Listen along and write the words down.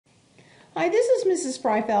Hi, this is Mrs.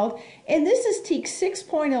 Fraifeld, and this is Teks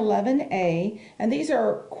 6.11a, and these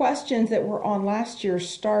are questions that were on last year's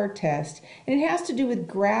STAR test, and it has to do with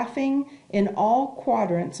graphing in all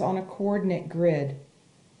quadrants on a coordinate grid.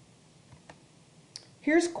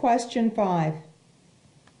 Here's question 5.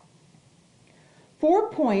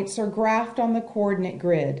 4 points are graphed on the coordinate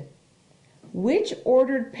grid. Which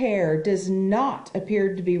ordered pair does not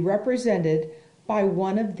appear to be represented by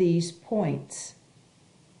one of these points?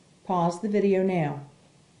 Pause the video now.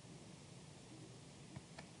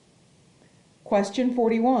 Question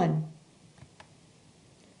 41.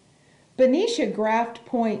 Benicia graphed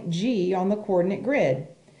point G on the coordinate grid.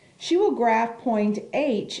 She will graph point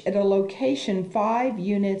H at a location 5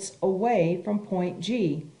 units away from point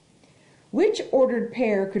G. Which ordered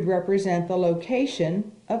pair could represent the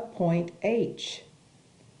location of point H?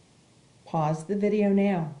 Pause the video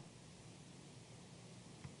now.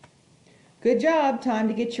 Good job. Time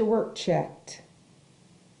to get your work checked.